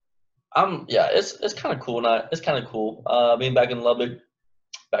Yeah, it's kind of cool. Not it's kind of cool. Being back in Lubbock,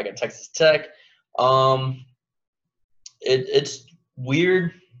 back at Texas Tech. Um, it's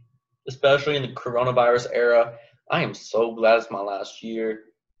weird, especially in the coronavirus era. I am so glad it's my last year.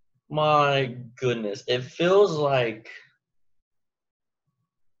 My goodness, it feels like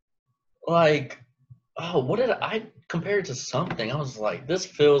oh, what did I compare it to something? I was like, this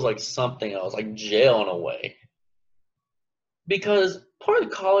feels like something else, like jail in a way. Because part of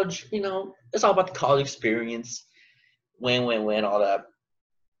college, it's all about the college experience, win, all that.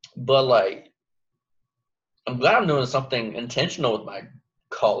 But like, I'm glad I'm doing something intentional with my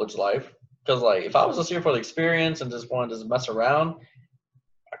college life. Because like, if I was just here for the experience and just wanted to just mess around,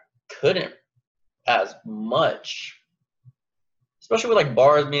 couldn't as much. Especially with like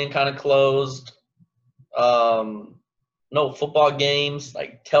bars being kind of closed. Um, no football games.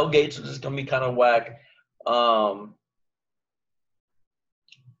 Like tailgates are just gonna be kind of whack. Um,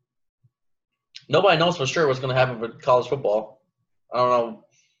 Nobody knows for sure what's gonna happen with college football. I don't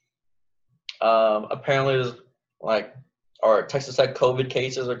know. Apparently, there's like our Texas Tech COVID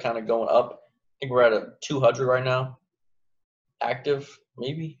cases are kind of going up. I think we're at a 200 right now, active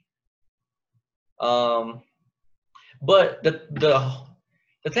maybe. Um, but the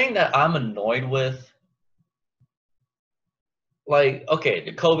thing that I'm annoyed with, like, okay,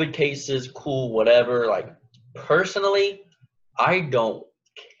 the COVID cases, cool, whatever. Like, personally, I don't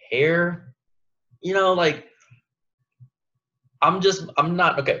care. Like, I'm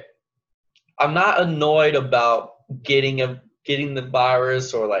not okay. I'm not annoyed about getting the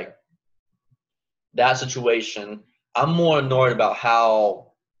virus or like that situation. I'm more annoyed about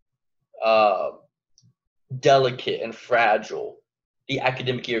how uh, delicate and fragile the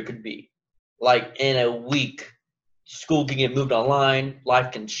academic year could be. Like in a week, school can get moved online,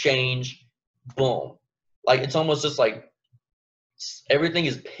 life can change, boom. Like it's almost just like everything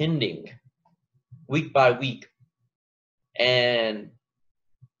is pending week by week, and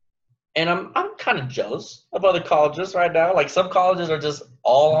I'm kind of jealous of other colleges right now. Like some colleges are just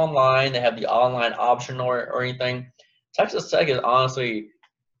all online; they have the online option or anything. Texas Tech is honestly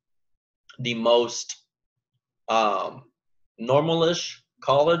the most um, normalish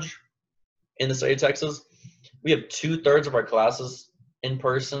college in the state of Texas. We have 2/3 of our classes in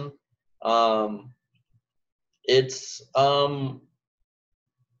person. Um, it's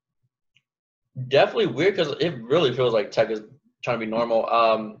definitely weird because it really feels like Tech is trying to be normal.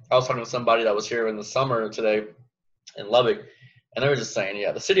 I was talking to somebody that was here in the summer today in Lubbock, and they were just saying,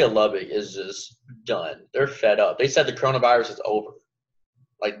 yeah, the city of Lubbock is just done. They're fed up. They said the coronavirus is over.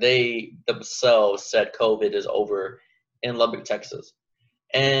 Like they themselves said COVID is over in Lubbock, Texas.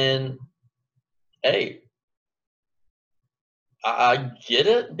 And hey, I get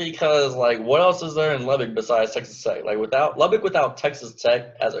it because like what else is there in Lubbock besides Texas Tech? Like without Lubbock without Texas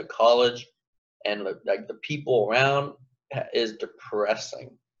Tech as a college and like the people around is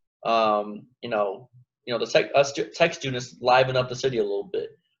depressing. The tech students liven up the city a little bit.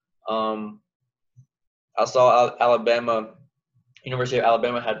 Um, I saw Alabama, University of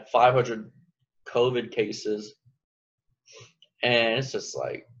Alabama had 500 COVID cases, and it's just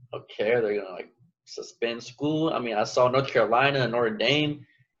like, okay, they're gonna like suspend school. I mean, I saw North Carolina and Notre Dame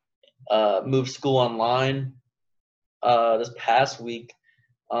move school online this past week.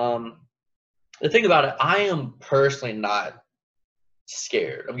 Um, the thing about it, I am personally not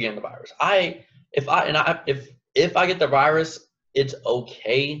scared of getting the virus. If I get the virus, it's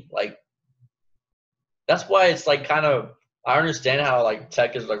okay. Like that's why it's like kind of I understand how like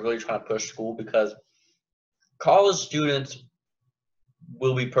tech is like really trying to push school because college students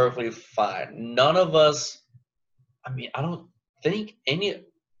will be perfectly fine. None of us. I mean, I don't think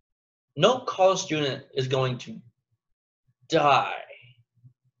no college student is going to die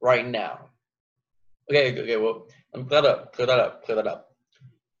right now. Okay. Well, clear that up.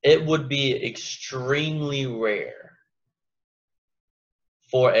 It would be extremely rare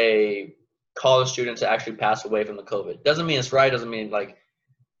for a college student to actually pass away from the COVID. Doesn't mean it's right. Doesn't mean like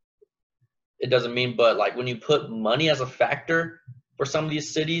it doesn't mean, but like when you put money as a factor for some of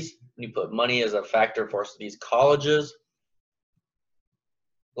these cities, when you put money as a factor for these colleges,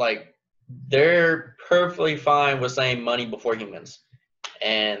 like they're perfectly fine with saying money before humans,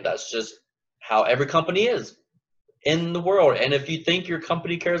 and that's just how every company is in the world. And if you think your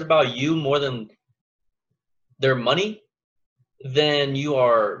company cares about you more than their money, then you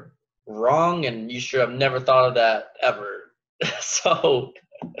are wrong and you should have never thought of that ever. So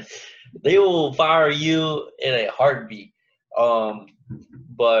they will fire you in a heartbeat. Um,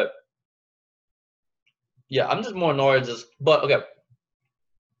 but yeah, I'm just more annoyed but okay.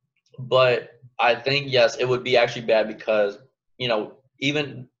 But I think yes, it would be actually bad because,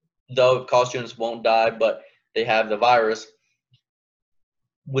 even though college students won't die, but they have the virus.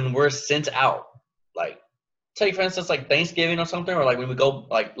 When we're sent out, like take for instance like Thanksgiving or something, or like when we go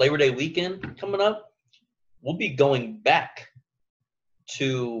like Labor Day weekend coming up, we'll be going back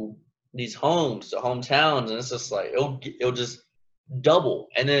to these homes, to hometowns, and it's just like it'll just double,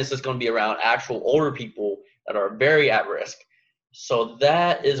 and then it's just going to be around actual older people that are very at risk. So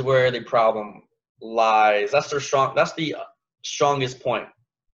that is where the problem lies. That's the strongest point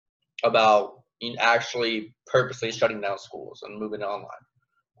about actually purposely shutting down schools and moving it online.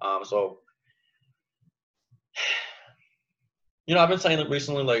 So I've been saying that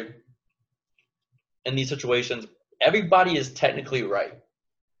recently, like in these situations, everybody is technically right,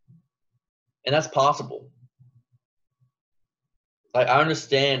 and that's possible. Like I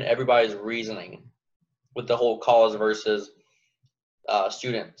understand everybody's reasoning with the whole college versus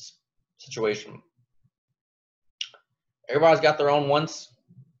students situation. Everybody's got their own wants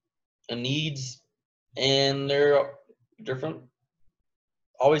and needs, and they're different,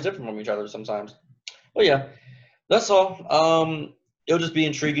 always different from each other sometimes. But yeah, that's all. It'll just be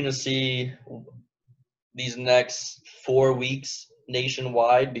intriguing to see these next 4 weeks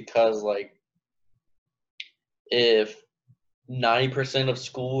nationwide, because like if 90% of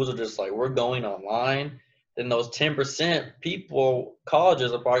schools are just like, we're going online, then those 10% people,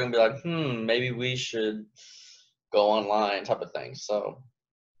 colleges are probably gonna be like, maybe we should go online type of thing. So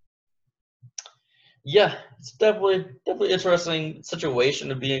yeah, it's definitely interesting situation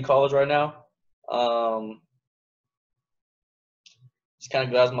to be in college right now. It's kind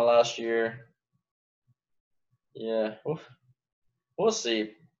of glad it's my last year. Yeah, we'll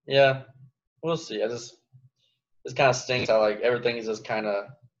see. Yeah, we'll see. It kind of stinks how like everything is just kind of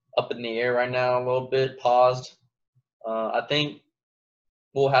up in the air right now, a little bit paused. I think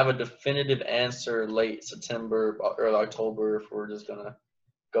we'll have a definitive answer late September, early October, if we're just gonna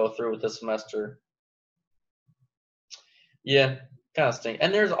go through with this semester. Yeah, kind of stink.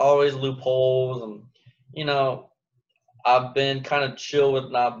 And there's always loopholes, and I've been kind of chill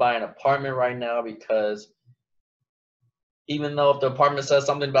with not buying an apartment right now, because even though if the apartment says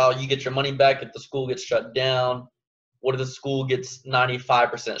something about you get your money back if the school gets shut down, what if the school gets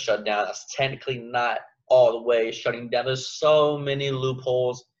 95% shut down? That's technically not all the way shutting down. There's so many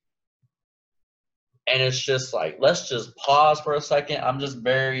loopholes. And it's just like, let's just pause for a second. I'm just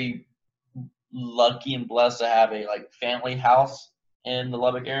very lucky and blessed to have a like family house in the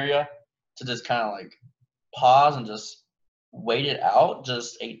Lubbock area to just kind of like pause and just wait it out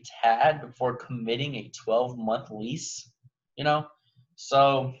just a tad before committing a 12-month lease,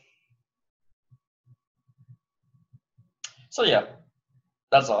 So yeah,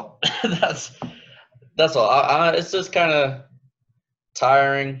 that's all. that's all. It's just kind of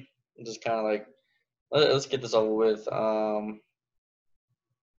tiring. Just kind of like, let's get this over with.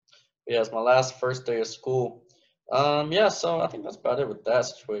 Yeah, it's my first day of school. Yeah, so I think that's about it with that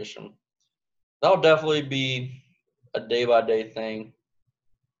situation. That'll definitely be a day-by-day thing.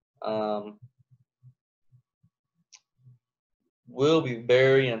 Will be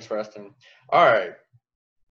very interesting. All right.